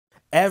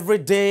Every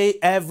day,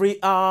 every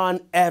hour,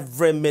 and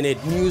every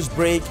minute, news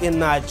break in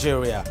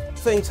Nigeria.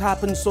 Things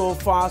happen so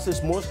fast,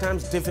 it's most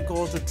times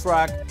difficult to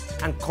track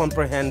and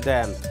comprehend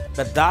them.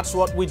 But that's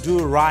what we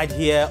do right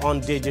here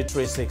on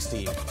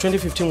DEJI360.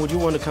 2015, would you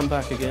want to come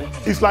back again?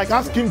 It's like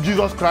asking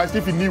Jesus Christ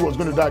if he knew he was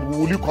going to die,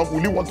 will you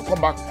want to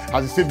come back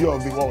as the savior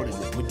of the world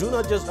again? We do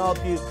not just help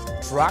you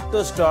track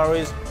the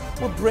stories,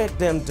 we break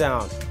them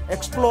down,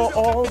 explore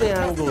all the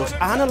angles,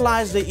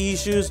 analyze the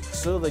issues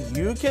so that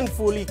you can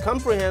fully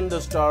comprehend the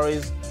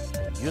stories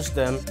and use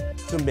them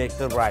to make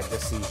the right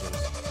decisions.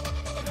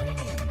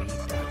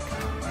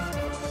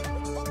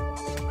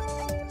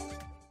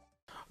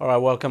 All right,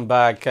 welcome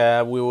back.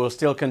 We will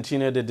still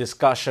continue the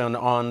discussion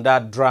on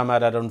that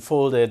drama that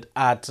unfolded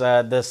at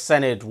the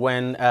Senate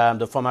when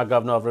the former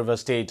governor of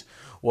Rivers State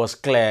was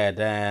cleared.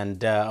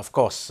 And of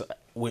course,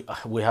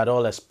 we had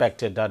all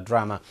expected that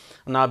drama.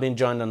 And I've been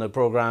joined on the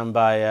program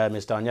by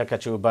Mr.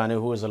 Amaechi,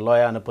 who is a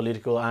lawyer and a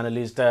political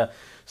analyst.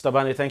 Mr.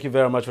 Bani, thank you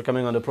very much for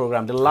coming on the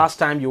program. The last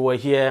time you were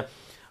here,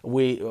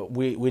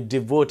 we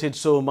devoted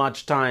so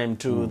much time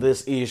to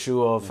this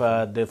issue of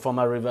the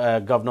former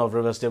governor of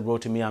Rivers State,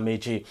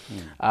 Amaechi.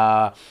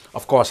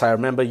 Of course, I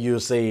remember you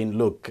saying,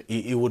 look,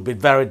 it would be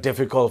very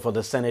difficult for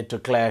the Senate to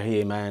clear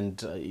him.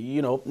 And,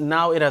 you know,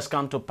 now it has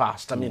come to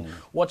pass. I mean,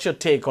 what's your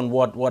take on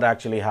what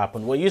actually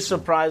happened? Were you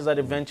surprised that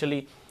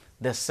eventually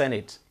the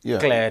Senate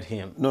cleared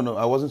him? No,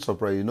 I wasn't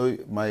surprised. You know,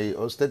 my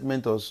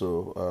statement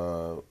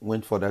also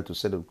went further to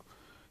say that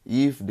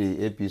if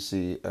the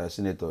APC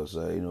senators,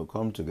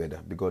 come together,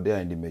 because they are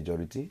in the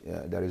majority,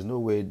 there is no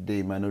way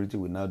the minority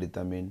will now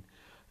determine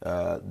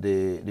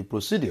the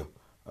procedure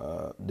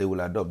they will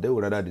adopt. They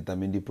will rather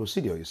determine the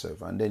procedure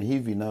itself. And then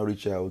if we now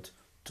reach out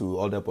to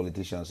other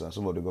politicians and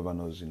some of the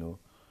governors,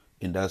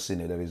 in that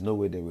Senate, there is no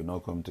way they will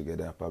not come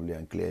together probably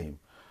and clear him.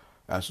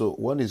 And so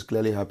one is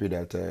clearly happy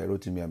that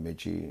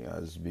Amaechi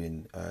has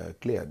been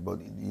cleared,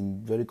 but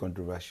in very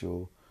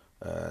controversial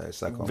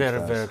circumstance. Very,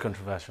 very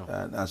controversial.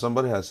 And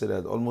somebody has said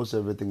that almost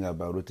everything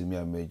about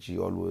Amaechi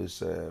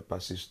always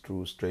passes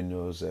through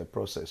strenuous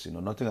process.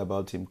 Nothing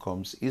about him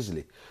comes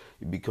easily.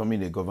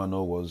 Becoming a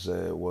governor was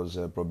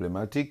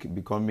problematic.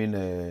 Becoming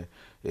a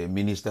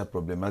minister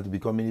problematic.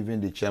 Becoming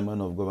even the chairman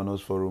of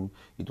Governors Forum,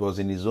 it was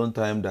in his own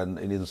time that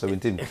in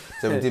 17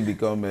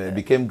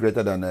 became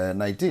greater than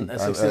 19.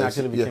 16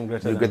 actually became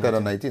greater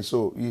than 19.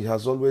 So he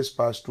has always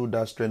passed through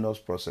that strenuous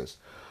process.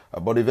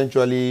 But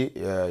eventually,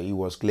 he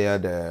was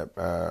cleared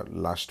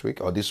last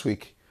week or this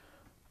week,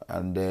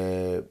 and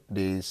the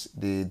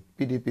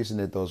PDP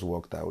senators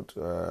walked out.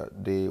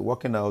 The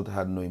walking out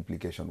had no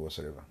implication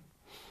whatsoever.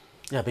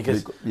 Yeah,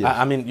 because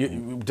I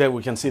mean, there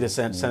we can see the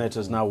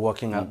senators now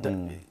walking out.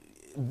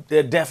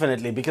 They're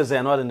definitely, because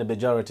they're not in the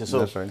majority, so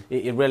that's right.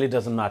 It really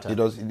doesn't matter. It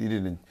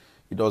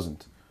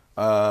doesn't.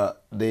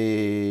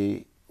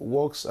 The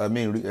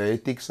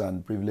Ethics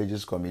and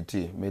Privileges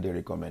Committee made a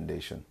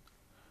recommendation.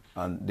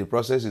 And the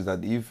process is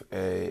that if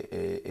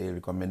a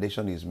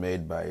recommendation is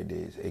made by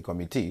a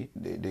committee,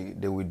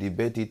 they will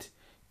debate it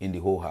in the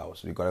whole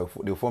House, because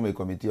they form a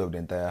committee of the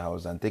entire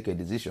House and take a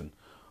decision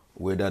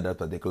whether that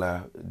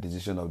particular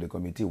decision of the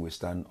committee will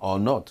stand or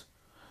not.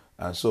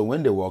 And so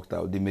when they walked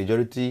out, the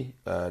majority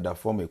that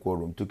formed a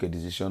quorum took a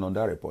decision on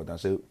that report and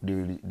said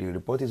the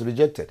report is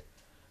rejected.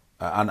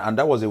 And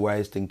that was a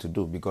wise thing to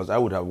do, because I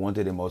would have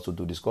wanted them also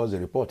to discuss the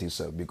report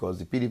itself, because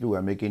the PDP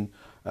were making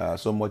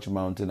so much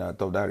mountain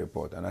out of that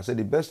report. And I said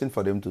the best thing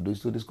for them to do is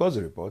to discuss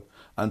the report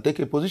and take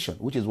a position,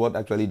 which is what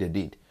actually they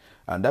did.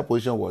 And that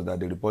position was that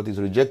the report is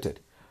rejected,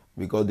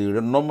 because the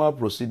normal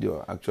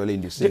procedure actually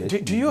in the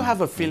Senate... Do you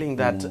have a feeling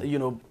that,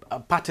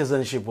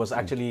 partisanship was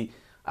actually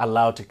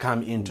allowed to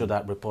come into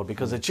that report?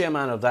 Because the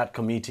chairman of that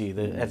committee,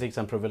 the Ethics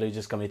and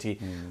Privileges Committee,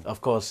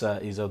 of course,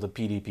 is of the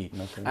PDP.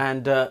 Okay.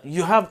 And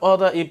you have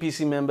other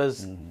APC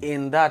members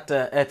in that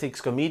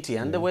Ethics Committee,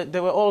 and they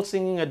were all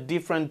singing a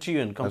different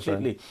tune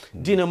completely.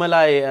 Right. Dino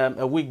Malai,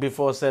 a week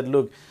before, said,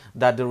 look,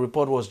 that the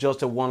report was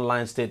just a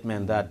one-line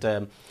statement, that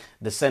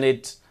the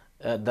Senate...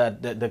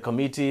 that the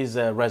committee's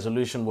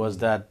resolution was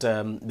that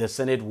the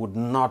Senate would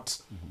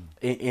not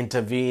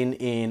intervene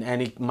in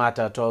any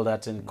matter at all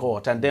that's in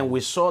court. And then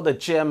we saw the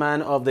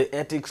chairman of the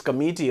Ethics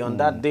Committee on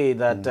that day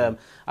that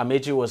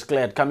Amaechi was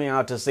cleared, coming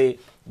out to say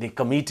the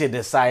committee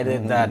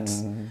decided that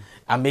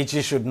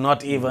Amaechi should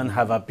not even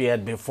have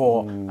appeared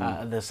before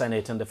the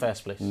Senate in the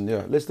first place.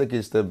 Yeah, let's take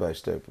it step by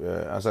step.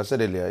 As I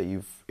said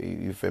earlier,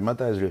 if a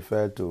matter is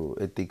referred to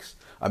ethics,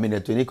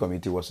 to any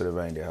committee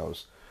whatsoever in the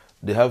House,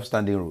 they have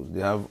standing rules. They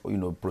have,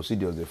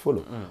 procedures they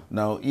follow.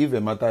 Now, if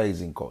a matter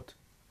is in court,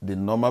 the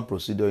normal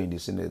procedure in the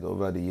Senate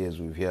over the years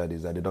we've heard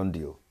is that they don't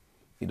deal.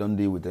 You don't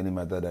deal with any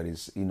matter that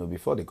is,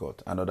 before the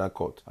court, another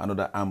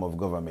arm of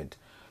government.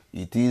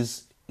 It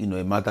is, a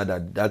matter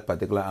that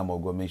particular arm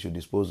of government should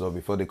dispose of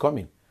before they come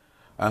in.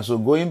 And so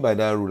going by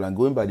that rule and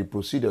going by the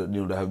procedure,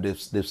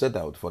 they've set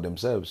out for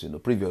themselves,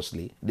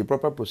 previously, the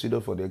proper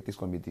procedure for the Ethics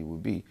Committee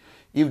would be,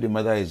 if the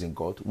matter is in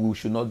court, we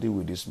should not deal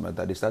with this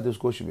matter. The status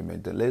quo should be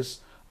maintained.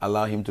 Let's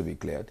allow him to be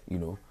cleared,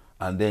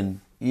 and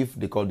then if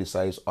the court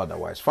decides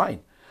otherwise, fine.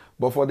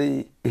 But for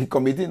the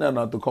committee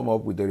now to come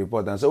up with a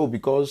report and say, oh,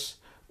 because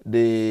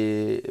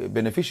the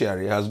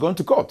beneficiary has gone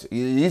to court,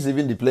 he is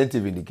even the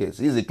plaintiff in the case,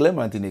 he is a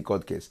claimant in a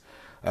court case,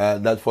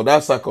 that for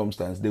that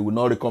circumstance, they will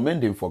not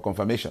recommend him for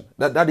confirmation.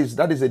 That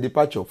is a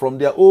departure from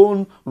their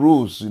own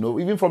rules,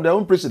 even from their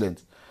own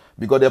precedent.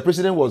 Because their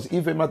precedent was,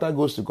 if a matter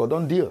goes to court,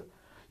 don't deal.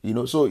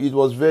 So it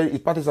was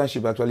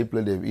partisanship actually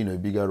played a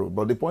bigger role.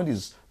 But the point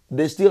is,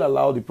 they still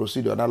allow the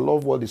procedure, and I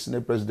love what the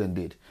Senate President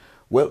did.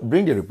 Well,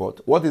 bring the report.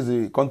 What is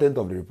the content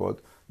of the report?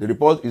 The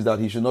report is that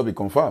he should not be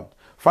confirmed.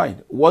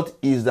 Fine. What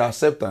is the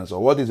acceptance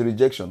or what is the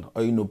rejection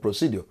or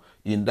procedure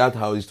in that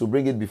house is to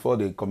bring it before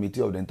the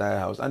committee of the entire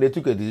house, and they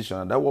took a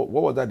decision. And what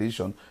was that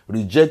decision?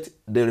 Reject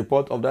the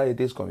report of that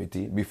ethics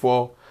committee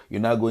before you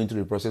now go into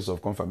the process of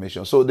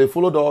confirmation. So they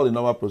followed all the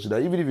normal procedure.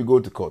 Even if you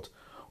go to court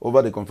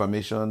over the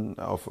confirmation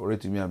of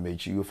Rotimi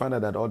Amaechi, you find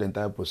out that all the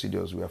entire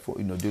procedures were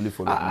duly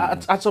followed.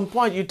 At some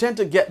point, you tend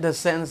to get the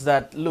sense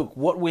that, look,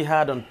 what we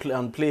had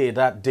on play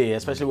that day,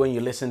 especially when you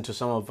listen to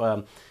some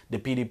of the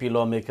PDP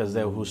lawmakers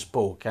there who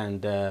spoke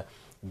and the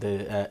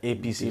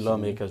APC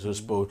lawmakers who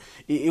spoke,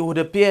 it would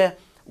appear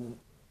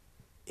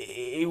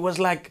it was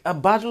like a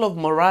battle of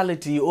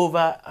morality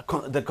over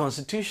the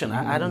Constitution.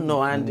 I don't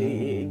know, and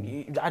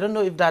I don't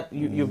know if that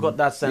you got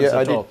that sense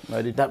at all.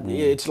 I did. That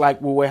it's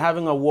like we were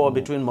having a war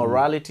between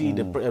morality,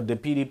 the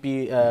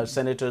PDP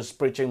senators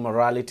preaching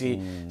morality,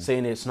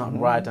 saying it's not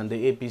right, and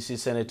the APC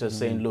senators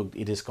saying, look,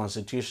 it is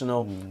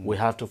constitutional, we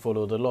have to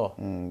follow the law.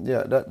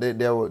 Yeah,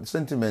 there were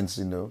sentiments,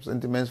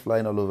 sentiments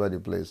flying all over the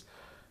place.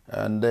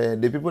 And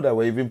the people that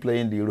were even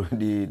playing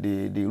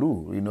the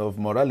rule, of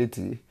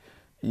morality,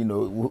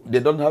 they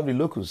don't have the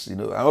locus.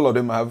 All of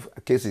them have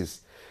cases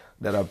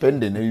that are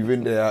pending.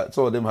 Even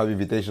some of them have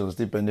invitations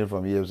still pending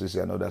from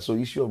EFCC and others. So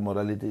issue of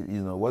morality,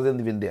 wasn't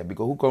even there,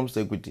 because who comes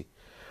to equity,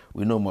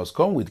 we know must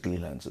come with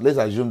clean hands. Let's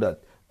assume that,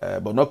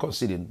 but not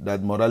conceding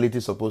that morality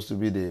is supposed to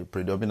be the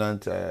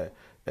predominant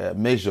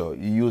measure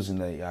used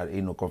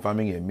in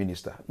confirming a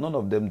minister. None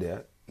of them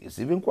there is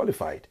even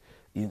qualified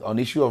on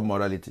issue of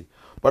morality.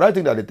 But I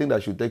think that the thing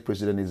that should take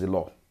precedent is the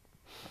law.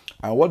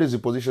 And what is the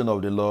position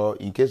of the law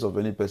in case of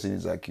any person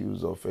is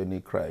accused of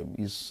any crime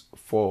is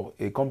for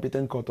a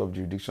competent court of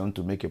jurisdiction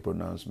to make a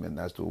pronouncement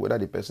as to whether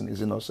the person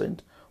is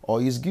innocent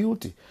or is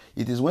guilty.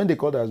 It is when the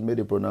court has made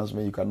a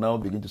pronouncement, you can now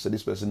begin to say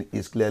this person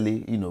is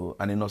clearly,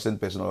 an innocent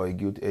person or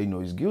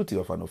is guilty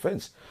of an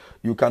offense.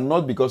 You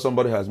cannot, because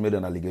somebody has made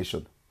an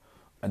allegation,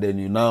 and then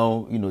you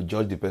now,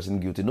 judge the person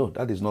guilty. No,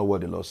 that is not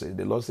what the law says.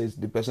 The law says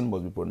the person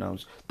must be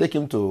pronounced. Take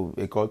him to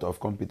a court of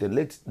competence.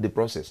 Let the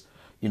process,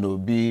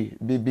 be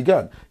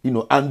begun.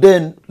 And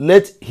then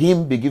let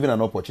him be given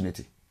an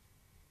opportunity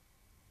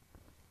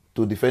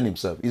to defend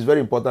himself. It's very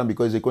important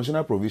because it's a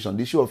constitutional provision.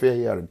 The issue of fair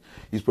hearing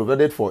is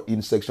provided for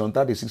in Section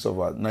 36 of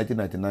our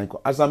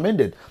 1999, as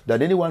amended, that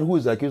anyone who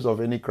is accused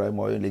of any crime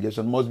or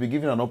allegation must be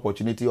given an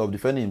opportunity of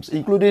defending himself,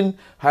 including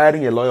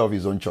hiring a lawyer of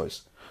his own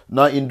choice.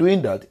 Now, in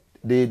doing that,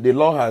 the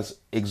law has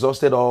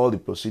exhausted all the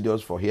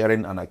procedures for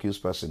hearing an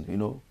accused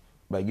person,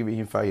 by giving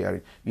him fair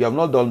hearing. You have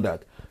not done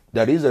that.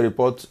 There is a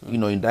report,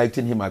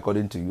 indicting him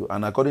according to you,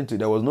 and according to,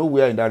 there was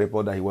nowhere in that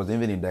report that he was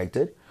even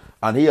indicted,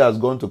 and he has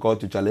gone to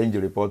court to challenge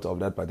the report of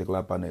that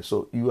particular panel.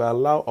 So you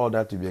allow all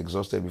that to be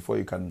exhausted before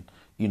you can,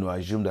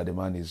 assume that the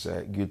man is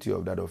guilty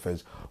of that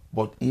offense.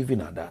 But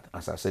even at that,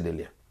 as I said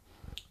earlier,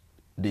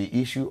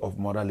 the issue of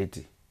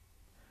morality,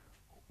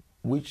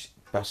 which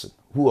person,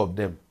 who of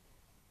them,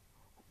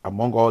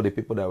 among all the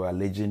people that were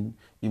alleging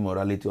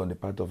immorality on the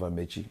part of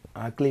Amaechi,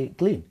 are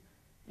clean.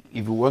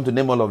 If you want to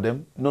name all of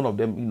them, none of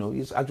them,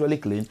 is actually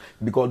clean,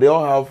 because they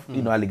all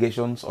have,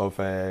 allegations of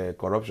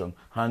corruption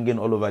hanging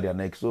all over their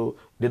neck. So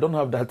they don't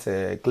have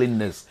that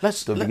cleanness.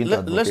 Let's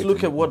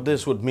look at what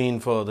this would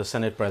mean for the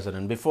Senate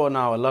President. Before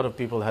now, a lot of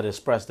people had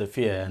expressed the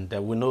fear, and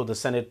we know the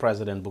Senate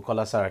President,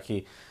 Bukola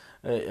Saraki,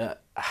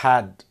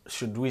 had,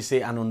 should we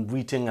say, an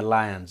unwritten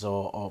alliance,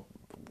 or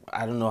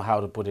I don't know how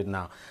to put it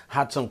now,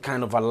 had some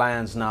kind of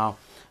alliance now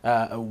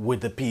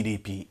with the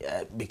PDP,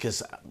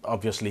 because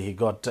obviously he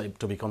got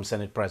to become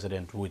Senate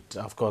President with,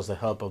 of course, the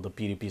help of the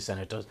PDP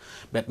senators.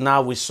 But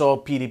now we saw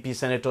PDP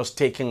senators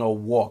taking a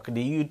walk. Do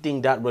you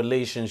think that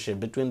relationship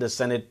between the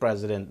Senate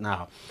President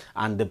now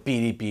and the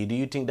PDP, do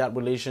you think that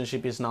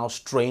relationship is now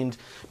strained?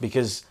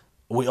 Because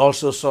we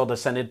also saw the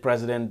Senate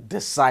President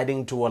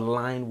deciding to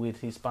align with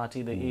his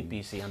party, the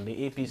APC, and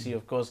the APC,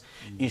 of course,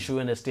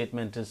 issuing a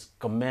statement to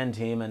commend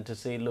him and to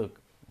say, look,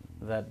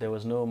 that there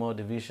was no more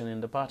division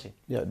in the party.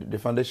 Yeah, the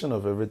foundation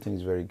of everything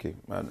is very key.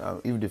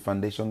 And if the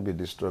foundation be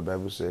destroyed, the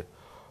Bible says,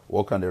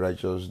 what can the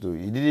righteous do?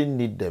 He didn't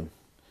need them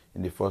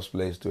in the first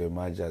place to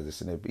emerge as the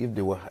Senate. If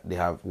they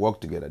have worked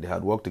together, they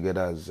had worked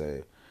together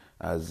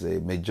as a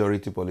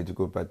majority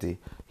political party,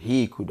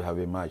 he could have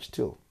emerged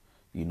still.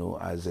 you know,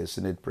 as a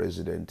Senate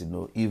president, you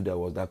know, if there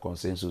was that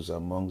consensus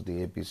amongst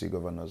the APC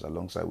governors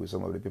alongside with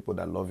some of the people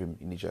that love him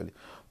initially.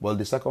 But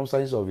the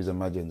circumstances of his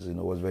emergence, you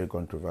know, was very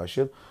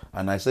controversial.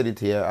 And I said it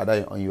here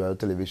on your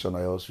television,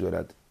 I also said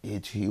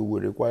that he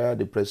will require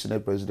the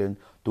Senate president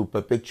to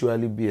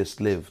perpetually be a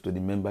slave to the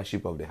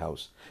membership of the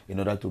House in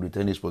order to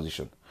retain his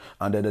position.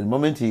 And at the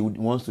moment he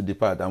wants to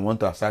depart and want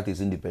to assert his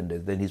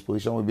independence, then his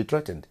position will be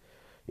threatened.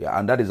 Yeah,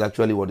 and that is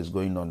actually what is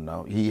going on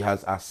now. He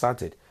has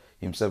asserted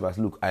himself as,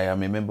 look, I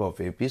am a member of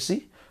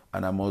APC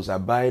and I must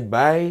abide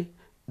by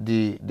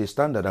the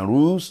standard and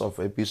rules of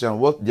APC and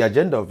what the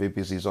agenda of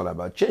APC is all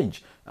about,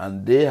 change.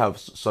 And they have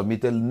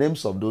submitted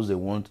names of those they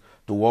want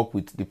to work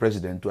with the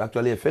president to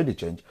actually effect the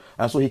change.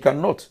 And so he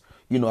cannot,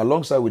 you know,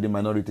 alongside with the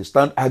minority,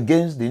 stand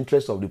against the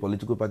interests of the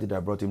political party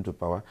that brought him to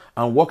power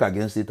and work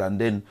against it and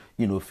then,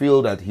 you know,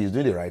 feel that he's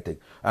doing the right thing.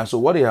 And so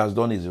what he has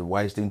done is a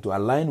wise thing to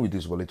align with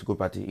his political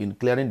party in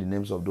clearing the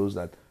names of those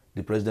that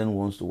the president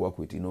wants to work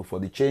with, you know, for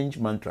the change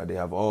mantra they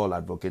have all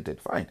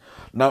advocated. Fine.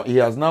 Now, he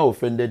has now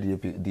offended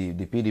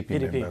the PDP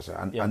members.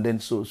 And then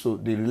so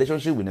the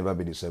relationship will never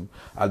be the same.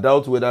 I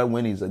doubt whether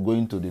when he's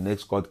going to the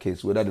next court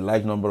case, whether the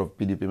large number of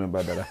PDP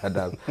members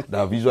that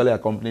have usually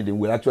accompanied him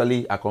will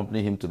actually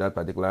accompany him to that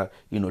particular,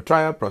 you know,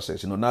 trial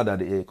process. You know, now that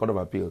the Court of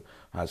Appeal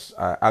has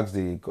asked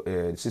the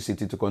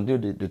CCT to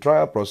continue the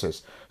trial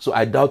process. So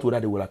I doubt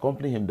whether they will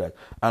accompany him that.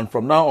 And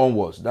from now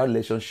onwards, that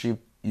relationship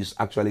is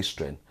actually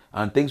strained.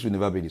 And things will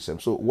never be the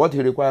same. So what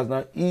he requires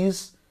now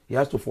is he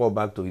has to fall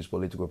back to his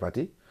political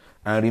party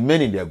and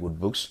remain in their good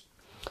books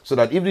so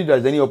that if there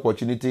is any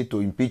opportunity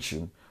to impeach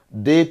him,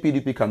 the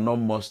PDP cannot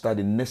muster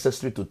the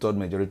necessary two-thirds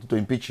majority to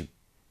impeach him.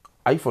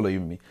 Are you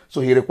following me?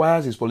 So he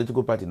requires his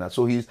political party now.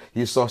 So his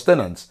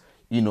sustenance,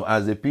 you know,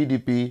 as a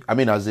PDP, I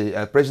mean as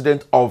a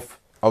president of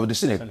the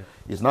Senate,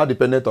 is now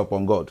dependent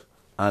upon God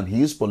and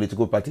his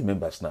political party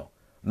members now.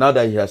 Now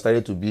that he has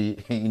started to be,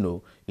 you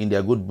know, in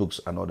their good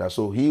books and all that,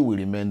 so he will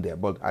remain there.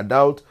 But I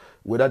doubt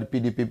whether the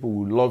PDP people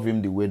will love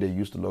him the way they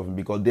used to love him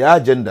because their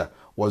agenda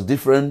was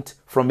different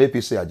from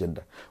APC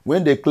agenda.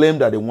 When they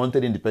claimed that they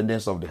wanted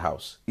independence of the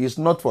House, it's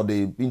not for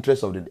the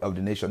interest of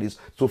the nation. It's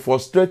to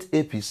frustrate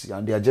APC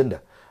and the agenda.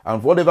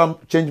 And whatever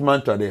change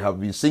mantra they have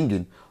been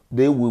singing,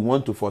 they will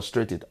want to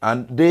frustrate it.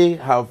 And they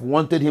have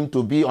wanted him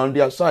to be on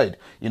their side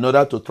in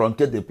order to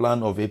truncate the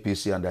plan of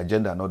APC and the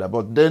agenda and all that.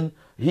 But then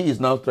he is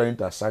now trying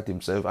to assert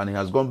himself and he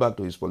has gone back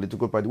to his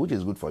political party, which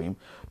is good for him,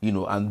 you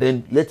know, and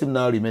then let him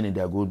now remain in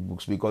their good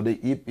books because the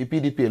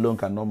PDP alone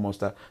cannot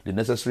muster the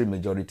necessary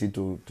majority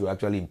to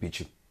actually impeach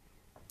him.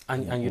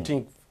 And you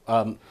think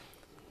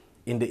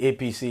in the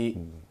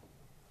APC,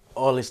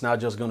 all is now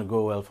just going to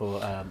go well for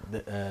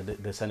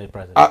the Senate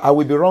president? I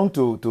would be wrong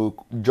to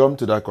jump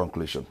to that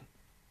conclusion.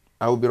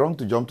 I would be wrong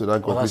to jump to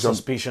that conclusion. That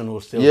suspicion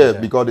will still be there. Yeah,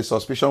 because the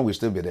suspicion will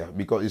still be there.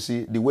 Because you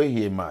see, the way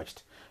he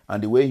emerged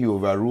and the way he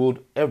overruled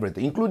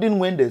everything, including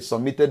when they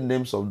submitted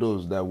names of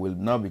those that will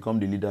now become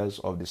the leaders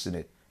of the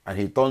Senate. And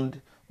he turned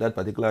that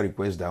particular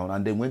request down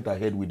and then went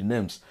ahead with the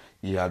names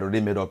he had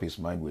already made up his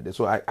mind with.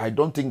 So I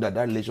don't think that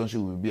relationship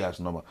will be as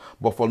normal.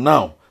 But for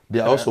now, they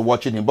are also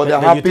watching him. But they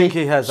are happy. You think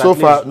he has so at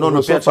far? Least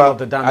No, so far.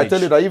 The damage? I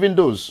tell you that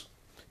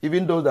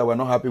even those that were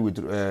not happy with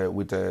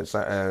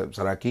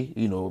Saraki,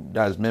 you know,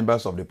 as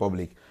members of the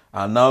public,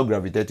 are now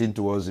gravitating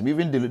towards him.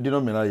 Even Dino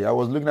Melaye, I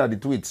was looking at the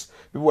tweets.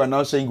 People are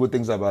now saying good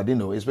things about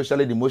Dino,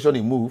 especially the motion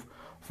he moved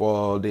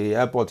for the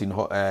airport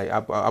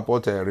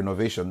airport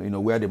renovation, you know,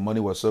 where the money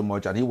was so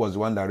much, and he was the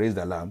one that raised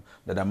the alarm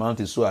that the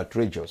amount is so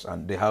outrageous,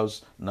 and the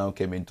House now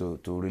came in to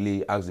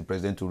really ask the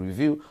president to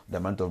review the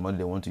amount of money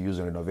they want to use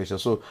in renovation.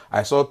 So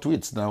I saw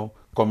tweets now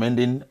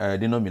commending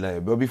Dino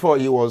Melaye. But before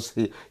he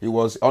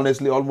was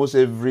honestly almost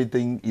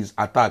everything is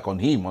attack on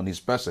him, on his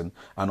person,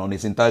 and on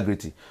his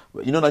integrity.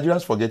 You know,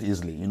 Nigerians forget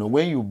easily. You know,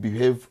 when you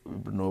behave,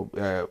 you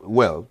know,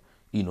 well,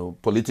 you know,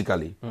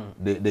 politically,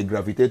 they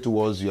gravitate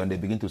towards you and they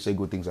begin to say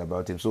good things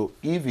about him. So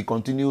if he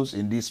continues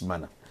in this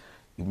manner,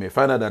 you may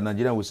find out that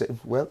Nigeria will say,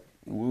 well,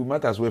 we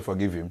might as well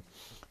forgive him.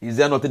 Is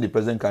there nothing the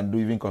president can do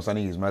even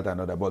concerning his matter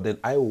and other? But then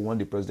I will want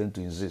the president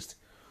to insist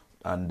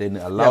and then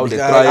allow the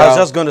trial. I was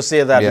just going to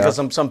say that because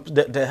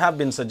there have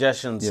been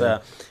suggestions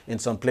in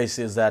some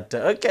places that,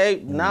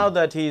 now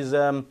that he's,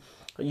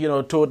 you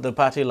know, toward the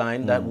party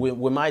line, that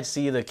we might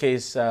see the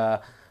case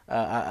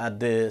at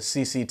the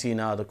CCT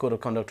now, the Code of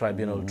Conduct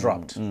Tribunal,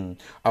 dropped.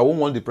 I won't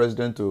want the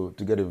president to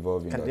get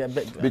involved in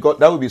that. Because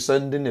that would be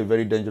sending a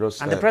very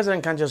dangerous... And the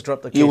president can't just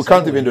drop the case. He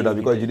can't even do that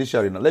because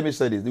judiciary... Now, let me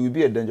say this. It will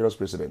be a dangerous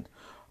precedent.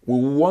 We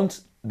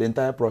want the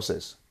entire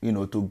process, you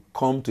know, to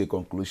come to a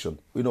conclusion.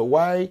 You know,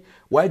 why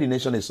the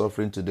nation is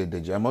suffering today,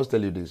 DEJI, I must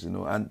tell you this, you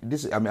know, and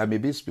this, I may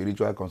be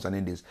spiritual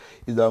concerning this,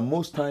 is that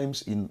most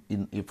times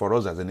for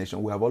us as a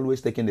nation, we have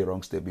always taken the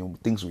wrong step in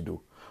things we do.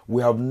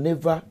 We have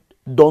never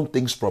done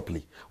things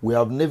properly. We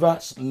have never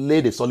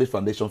laid a solid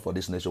foundation for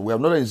this nation. We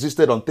have never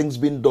insisted on things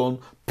being done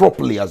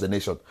properly as a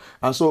nation.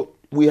 And so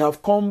we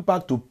have come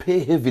back to pay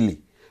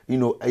heavily, you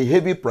know, a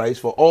heavy price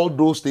for all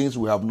those things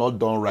we have not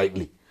done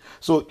rightly.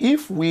 So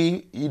if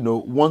we,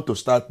 want to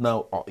start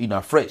now in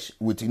afresh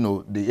with,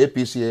 the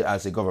APC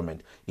as a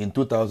government in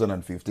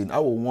 2015, I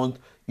will want,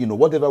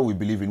 whatever we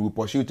believe in, we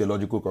pursue a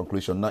logical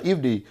conclusion. Now,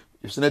 if the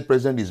Senate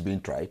president is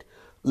being tried,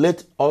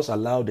 let us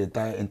allow the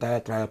entire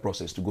trial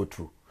process to go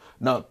through.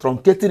 Now,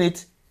 truncating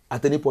it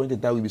at any point in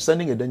time will be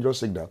sending a dangerous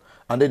signal,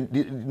 and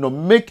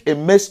then make a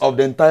mess of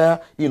the entire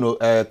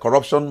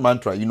corruption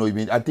mantra. You've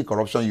been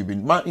anti-corruption, you've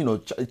been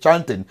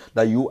chanting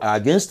that you are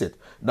against it.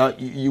 Now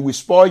you will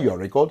spoil your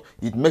record.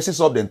 It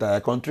messes up the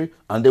entire country,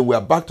 and then we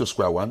are back to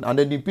square one. And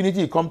then the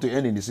impunity come to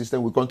end in the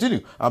system will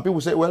continue. And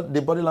people say, well,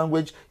 the body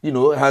language, we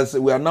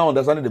are now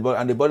understanding the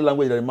body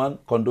language that the man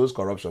condones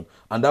corruption,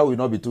 and that will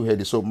not be too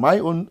heady. So my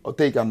own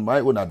take and my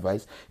own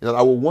advice is that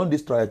I will want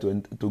this trial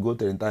to go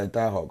to the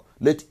entire hog.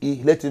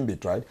 Let him be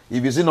tried.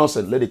 If he's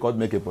innocent, let the court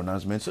make a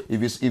pronouncement. So, if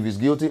he's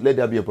guilty, let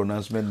there be a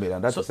pronouncement made.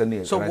 And that's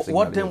sending a So right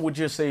what then would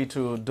you say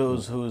to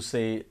those who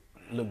say,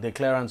 look, the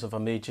clearance of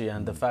Amaechi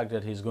and the fact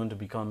that he's going to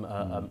become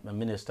a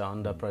minister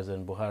under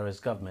President Buhari's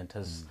government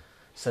has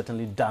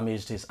certainly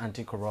damaged his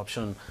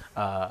anti-corruption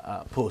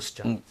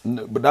posture?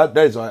 But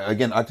that is,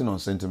 again, acting on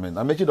sentiment.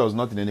 Amaechi does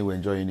not in any way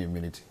enjoy any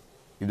immunity.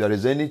 If there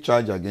is any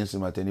charge against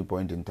him at any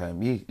point in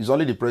time, it's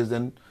only the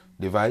president,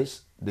 the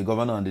vice, the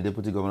governor, and the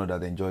deputy governor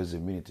that enjoys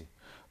immunity.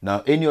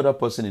 Now, any other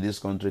person in this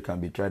country can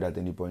be tried at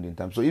any point in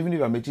time. So even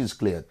if Amaechi is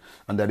cleared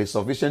and there is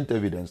sufficient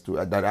evidence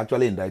that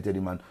actually indicted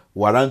him and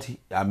warrant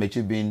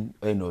Amaechi being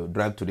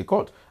dragged to the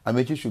court,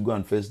 Amaechi should go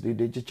and face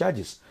the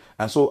charges.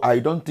 And so I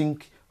don't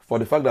think, for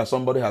the fact that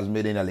somebody has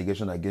made an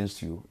allegation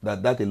against you,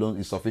 that alone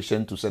is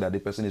sufficient to say that the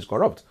person is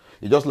corrupt.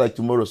 It's just like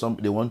tomorrow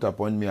they want to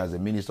appoint me as a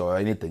minister or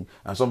anything,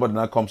 and somebody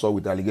now comes up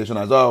with the allegation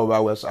as, oh,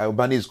 well,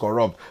 Obani is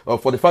corrupt. Or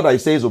for the fact that he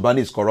says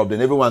Obani is corrupt,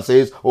 then everyone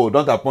says, oh,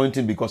 don't appoint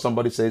him because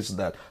somebody says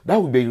that.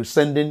 That would be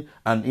sending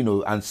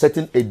and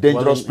setting a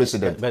dangerous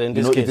precedent. But in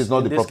this case, it is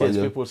not the proper.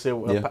 People say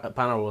a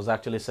panel was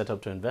actually set up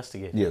to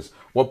investigate. Yes.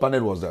 What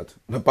panel was that?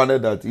 The panel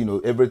that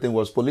everything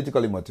was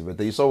politically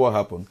motivated. You saw what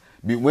happened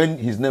when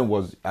his name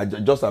was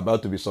just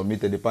about to be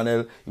submitted. The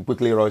panel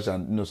quickly rushed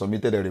and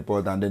submitted a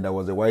report, and then there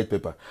was a white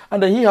paper,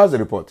 and then he has a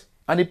report,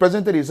 and he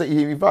presented it.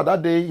 In fact,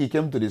 that day he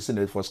came to the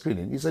Senate for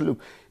screening. He said, look,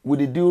 with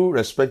the due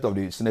respect of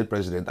the Senate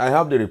president, I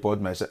have the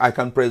report myself. I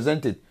can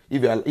present it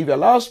if he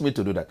allows me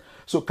to do that.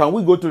 So can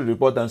we go to the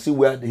report and see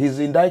where he's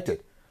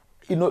indicted?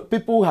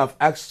 People have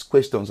asked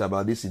questions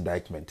about this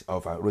indictment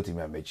of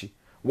Rotimi Amaechi.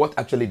 What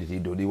actually did he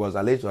do? He was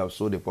alleged to have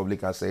sold the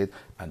public asset,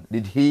 and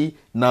did he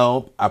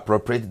now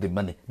appropriate the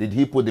money? Did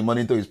he put the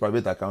money into his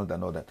private account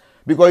and all that?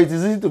 Because it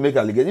is easy to make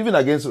allegations, even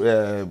against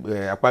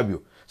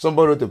Akpabio.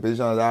 Somebody wrote a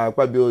petition that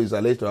Akpabio is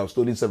alleged to have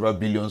stolen several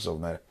billions of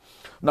naira.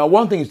 Now,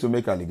 one thing is to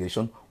make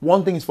allegation.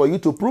 One thing is for you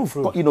to prove,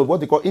 what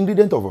they call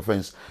ingredient of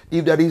offense.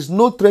 If there is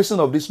no tracing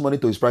of this money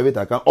to his private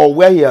account, or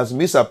where he has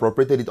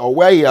misappropriated it, or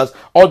where he has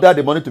ordered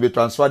the money to be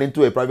transferred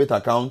into a private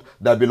account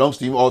that belongs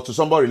to him, or to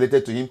somebody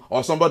related to him,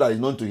 or somebody that is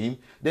known to him,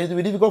 then it will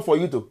be difficult for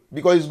you to.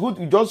 Because it's good,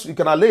 you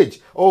can allege,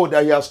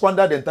 that he has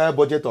squandered the entire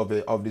budget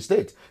of the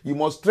state. You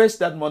must trace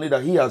that money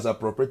that he has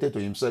appropriated to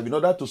himself in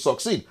order to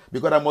succeed.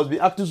 Because there must be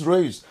actus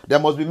reus, there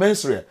must be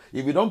mens rea.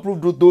 If you don't prove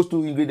those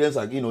two ingredients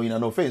are, in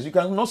an offense, you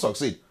cannot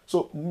succeed.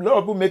 So a lot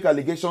of people make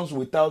allegations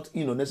without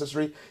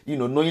necessary,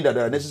 knowing that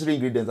there are necessary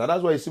ingredients. And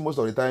that's why you see most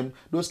of the time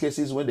those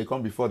cases, when they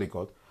come before the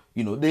court,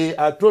 they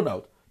are thrown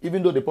out,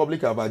 even though the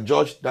public have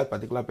adjudged that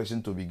particular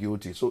person to be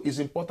guilty. So it's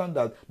important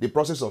that the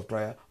process of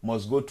trial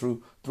must go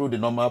through the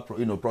normal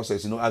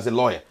process, as a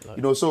lawyer.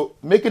 So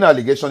making an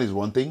allegation is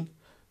one thing.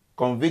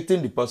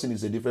 Convicting the person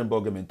is a different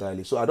ballgame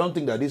entirely. So I don't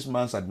think that this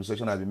man's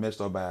administration has been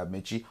messed up by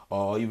Amaechi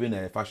or even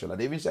Fashola.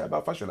 They even say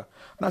about Fashola.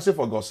 And I say,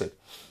 for God's sake,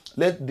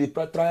 let the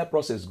trial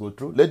process go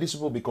through. Let these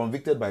people be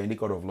convicted by any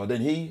court of law.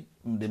 Then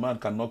the man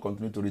cannot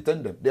continue to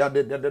retain them. They're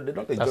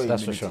not enjoying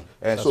that's for sure.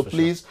 So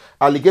please,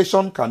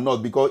 allegation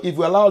cannot, because if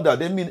we allow that,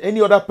 then mean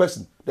any other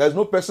person. There's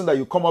no person that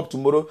you come up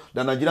tomorrow,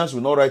 the Nigerians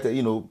will not write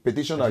a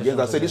petition against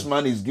that say this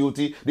man is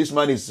guilty, this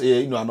man is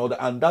another,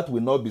 and that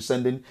will not be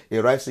sending a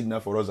right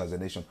signal for us as a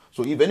nation.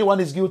 So if anyone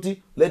is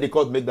guilty, let the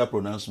court make that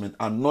pronouncement,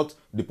 and not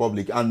the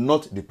public and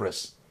not the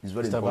press. It's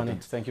very important. Bani,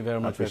 thank you very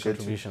much for your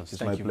contributions.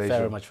 Thank you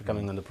very much for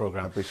coming on the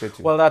program. I appreciate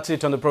you. Well, that's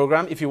it on the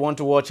program. If you want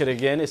to watch it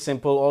again, it's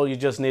simple. All you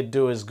just need to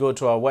do is go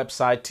to our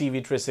website,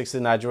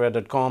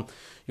 tv360nigeria.com.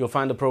 You'll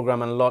find the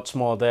program and lots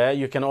more there.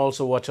 You can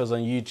also watch us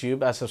on YouTube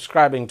by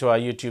subscribing to our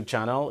YouTube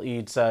channel.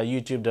 It's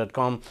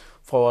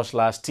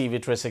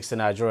youtube.com/TV360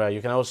 Nigeria.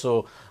 You can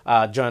also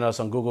join us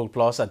on Google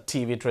Plus at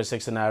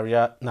TV360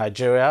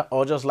 Nigeria,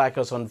 or just like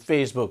us on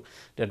Facebook.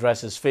 The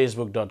address is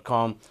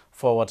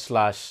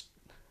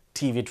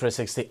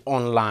facebook.com/TV360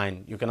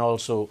 online. You can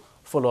also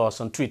follow us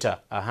on Twitter.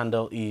 Our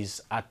handle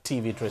is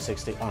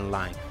 @TV360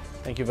 online.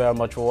 Thank you very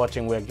much for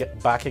watching. We'll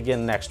get back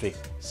again next week.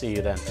 See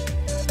you then.